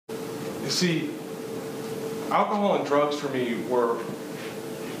see, alcohol and drugs for me were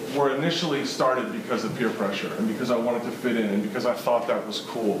initially started because of peer pressure and because I wanted to fit in and because I thought that was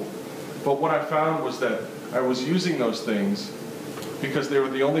cool. But what I found was that I was using those things because they were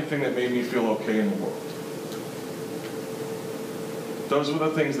the only thing that made me feel okay in the world. Those were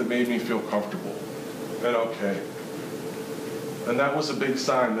the things that made me feel comfortable and okay. And that was a big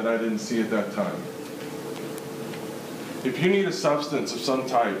sign that I didn't see at that time. If you need a substance of some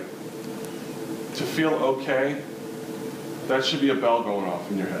type to feel okay, that should be a bell going off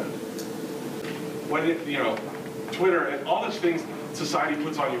in your head. When Twitter and all these things society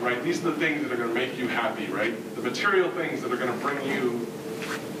puts on you, right? These are the things that are going to make you happy, right? The material things that are going to bring you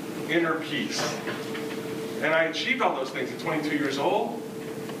inner peace. And I achieved all those things at 22 years old,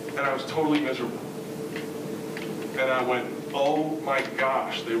 and I was totally miserable. And I went, oh my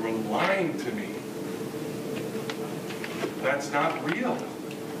gosh, they were lying to me. That's not real.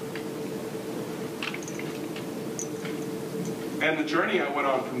 And the journey I went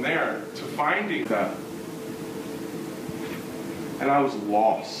on from there to finding that. And I was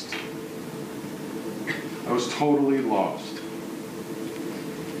lost. I was totally lost.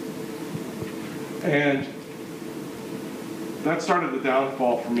 And that started the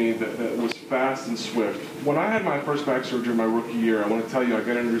downfall for me that was fast and swift. When I had my first back surgery my rookie year, I want to tell you I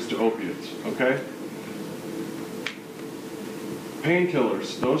got introduced to opiates, okay?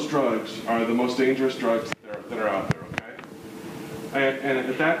 Painkillers, those drugs are the most dangerous drugs that are out there, okay? And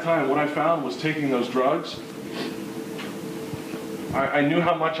at that time, what I found was taking those drugs, I knew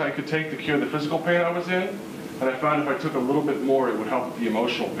how much I could take to cure the physical pain I was in, and I found if I took a little bit more, it would help with the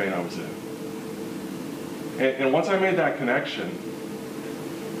emotional pain I was in. And once I made that connection,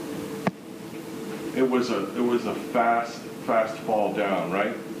 it was a fast fall down,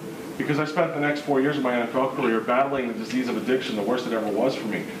 right? Because I spent the next 4 years of my NFL career battling the disease of addiction, the worst it ever was for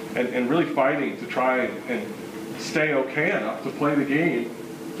me, and really fighting to try and stay okay enough to play the game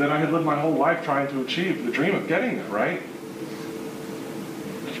that I had lived my whole life trying to achieve, the dream of getting there, right?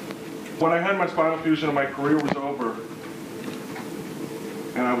 When I had my spinal fusion and my career was over,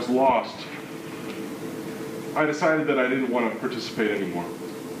 and I was lost, I decided that I didn't want to participate anymore.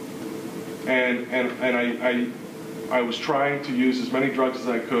 And I was trying to use as many drugs as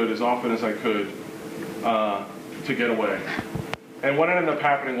I could, as often as I could, to get away. And what ended up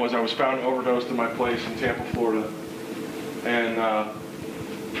happening was I was found overdosed in my place in Tampa, Florida, and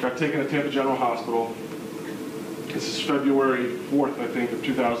got taken to Tampa General Hospital. This is February 4th, I think, of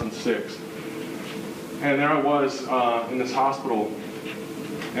 2006. And there I was in this hospital,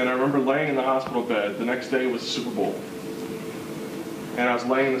 and I remember laying in the hospital bed. The next day was the Super Bowl. And I was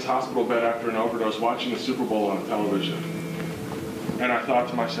laying in this hospital bed after an overdose watching the Super Bowl on television. And I thought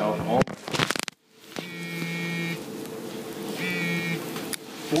to myself, oh,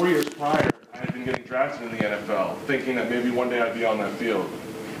 4 years prior, I had been getting drafted in the NFL, thinking that maybe one day I'd be on that field.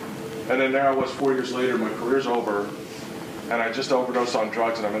 And then there I was 4 years later, my career's over, and I just overdosed on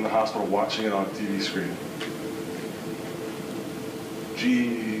drugs, and I'm in the hospital watching it on a TV screen.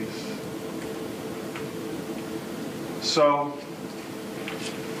 Jeez. So,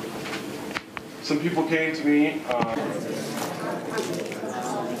 some people came to me.